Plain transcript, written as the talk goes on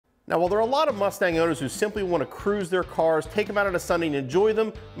Now, while there are a lot of Mustang owners who simply want to cruise their cars, take them out on a Sunday and enjoy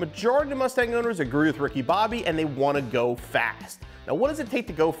them, the majority of Mustang owners agree with Ricky Bobby and they want to go fast. Now, what does it take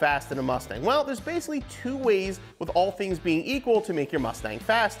to go fast in a Mustang? Well, there's basically two ways, with all things being equal, to make your Mustang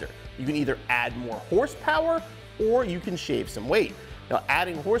faster. You can either add more horsepower or you can shave some weight. Now,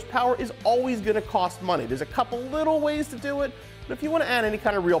 adding horsepower is always going to cost money. There's a couple little ways to do it, but if you want to add any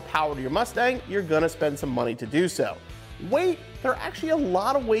kind of real power to your Mustang, you're going to spend some money to do so. Weight, there are actually a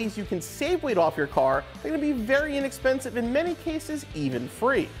lot of ways you can save weight off your car. They're going to be very inexpensive, in many cases even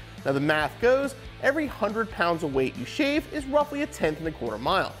free. Now, the math goes, every 100 pounds of weight you shave is roughly a 1/10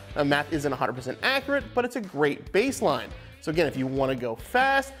 mile. Now, math isn't 100% accurate, but it's a great baseline. So again, if you want to go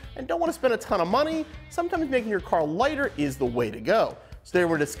fast and don't want to spend a ton of money, sometimes making your car lighter is the way to go. So today we're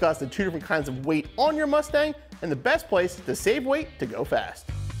going to discuss the two different kinds of weight on your Mustang and the best place to save weight to go fast.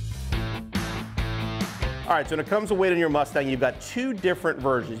 All right, so when it comes to weight on your Mustang, you've got two different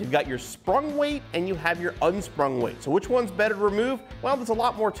versions. You've got your sprung weight and you have your unsprung weight. So which one's better to remove? Well, there's a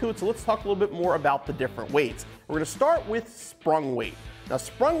lot more to it, so let's talk a little bit more about the different weights. We're going to start with sprung weight. Now,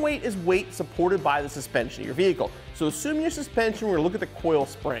 sprung weight is weight supported by the suspension of your vehicle. So assume your suspension, we're going to look at the coil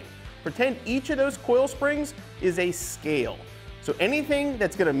spring. Pretend each of those coil springs is a scale. So anything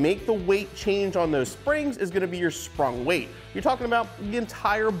that's going to make the weight change on those springs is going to be your sprung weight. You're talking about the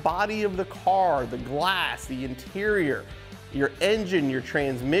entire body of the car, the glass, the interior, your engine, your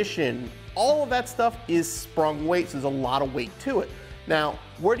transmission, all of that stuff is sprung weight, so there's a lot of weight to it. Now,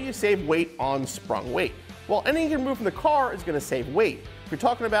 where do you save weight on sprung weight? Well, anything you can move from the car is going to save weight. If you're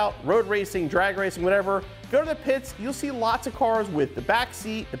talking about road racing, drag racing, whatever, go to the pits, you'll see lots of cars with the back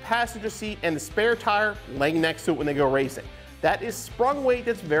seat, the passenger seat, and the spare tire laying next to it when they go racing. That is sprung weight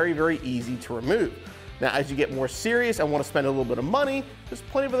that's very, very easy to remove. Now, as you get more serious and want to spend a little bit of money, there's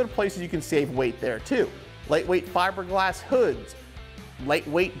plenty of other places you can save weight there too. Lightweight fiberglass hoods,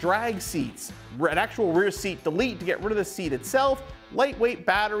 lightweight drag seats, an actual rear seat delete to get rid of the seat itself, lightweight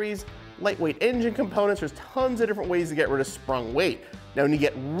batteries, lightweight engine components. There's tons of different ways to get rid of sprung weight. Now, when you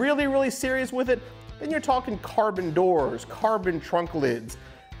get really, really serious with it, then you're talking carbon doors, carbon trunk lids.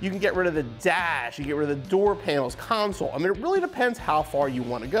 You can get rid of the dash, you get rid of the door panels, console. I mean, it really depends how far you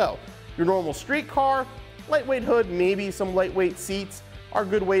want to go. Your normal street car, lightweight hood, maybe some lightweight seats are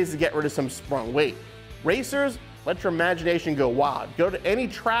good ways to get rid of some sprung weight. Racers, let your imagination go wild. Go to any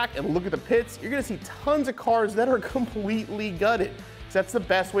track and look at the pits. You're going to see tons of cars that are completely gutted. So that's the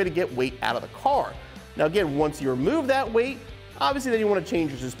best way to get weight out of the car. Now again, once you remove that weight, obviously then you want to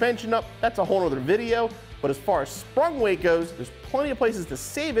change your suspension up. That's a whole other video. But as far as sprung weight goes, there's plenty of places to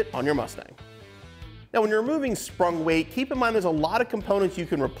save it on your Mustang. Now, when you're removing sprung weight, keep in mind there's a lot of components you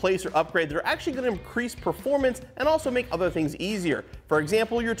can replace or upgrade that are actually going to increase performance and also make other things easier. For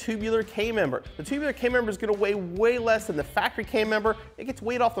example, your tubular K-member. The tubular K-member is going to weigh way less than the factory K-member. It gets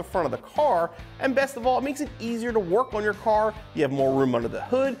weight off the front of the car, and best of all, it makes it easier to work on your car. You have more room under the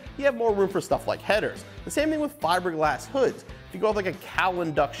hood. You have more room for stuff like headers. The same thing with fiberglass hoods. If you go with like a cowl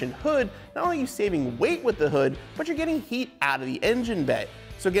induction hood, not only are you saving weight with the hood, but you're getting heat out of the engine bay.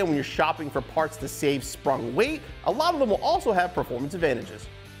 So again, when you're shopping for parts to save sprung weight, a lot of them will also have performance advantages.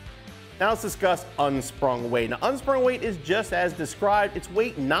 Now let's discuss unsprung weight. Now, unsprung weight is just as described. It's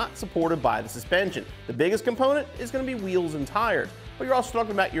weight not supported by the suspension. The biggest component is going to be wheels and tires, but you're also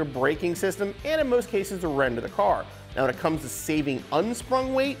talking about your braking system and in most cases the rear end of the car. Now, when it comes to saving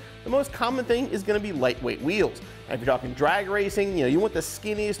unsprung weight, the most common thing is going to be lightweight wheels. Now, if you're talking drag racing, you want the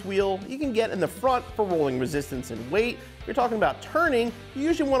skinniest wheel you can get in the front for rolling resistance and weight. If you're talking about turning, you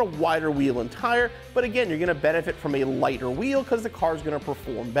usually want a wider wheel and tire, but again, you're going to benefit from a lighter wheel because the car is going to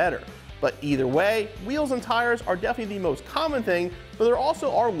perform better. But either way, wheels and tires are definitely the most common thing, but there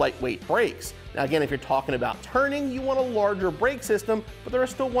also are lightweight brakes. Now again, if you're talking about turning, you want a larger brake system, but there are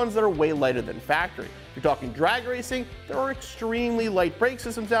still ones that are way lighter than factory. If you're talking drag racing, there are extremely light brake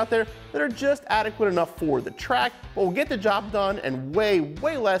systems out there that are just adequate enough for the track, but will get the job done and way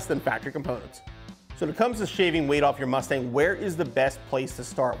less than factory components. So when it comes to shaving weight off your Mustang, where is the best place to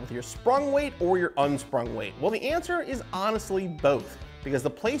start, with your sprung weight or your unsprung weight? Well, the answer is honestly both, because the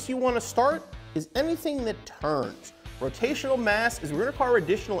place you want to start is anything that turns. Rotational mass is going to require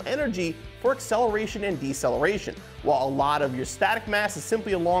additional energy for acceleration and deceleration. While a lot of your static mass is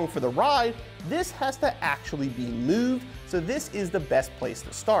simply along for the ride, this has to actually be moved, so this is the best place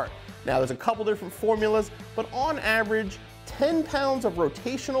to start. Now, there's a couple different formulas, but on average, 10 pounds of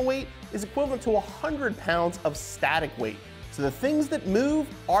rotational weight is equivalent to 100 pounds of static weight. So the things that move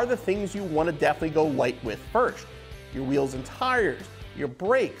are the things you want to definitely go light with first. Your wheels and tires, your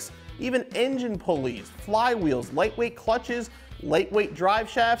brakes, even engine pulleys, flywheels, lightweight clutches, lightweight drive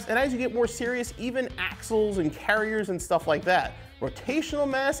shafts, and as you get more serious, even axles and carriers and stuff like that. Rotational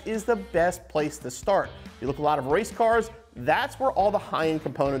mass is the best place to start. You look at a lot of race cars, that's where all the high-end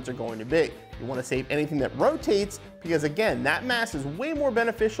components are going to be. You want to save anything that rotates because, again, that mass is way more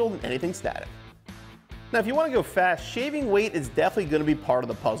beneficial than anything static. Now, if you want to go fast, shaving weight is definitely going to be part of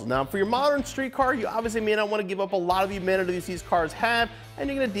the puzzle. Now, for your modern street car, you obviously may not want to give up a lot of the amenities these cars have, and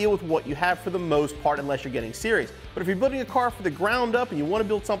you're going to deal with what you have for the most part unless you're getting serious. But if you're building a car from the ground up and you want to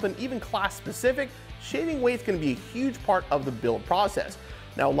build something even class specific, shaving weight is going to be a huge part of the build process.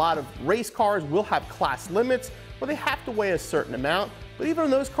 Now, a lot of race cars will have class limits where they have to weigh a certain amount, but even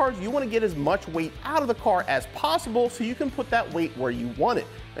in those cars, you want to get as much weight out of the car as possible so you can put that weight where you want it.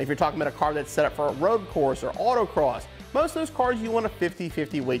 Now, if you're talking about a car that's set up for a road course or autocross, most of those cars you want a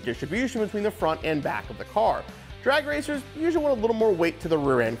 50-50 weight distribution between the front and back of the car. Drag racers usually want a little more weight to the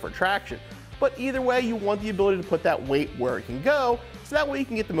rear end for traction. But either way, you want the ability to put that weight where it can go, so that way you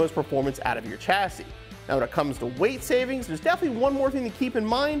can get the most performance out of your chassis. Now, when it comes to weight savings, there's definitely one more thing to keep in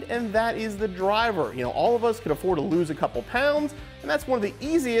mind, and that is the driver. You know, all of us can afford to lose a couple pounds, and that's one of the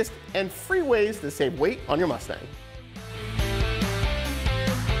easiest and free ways to save weight on your Mustang.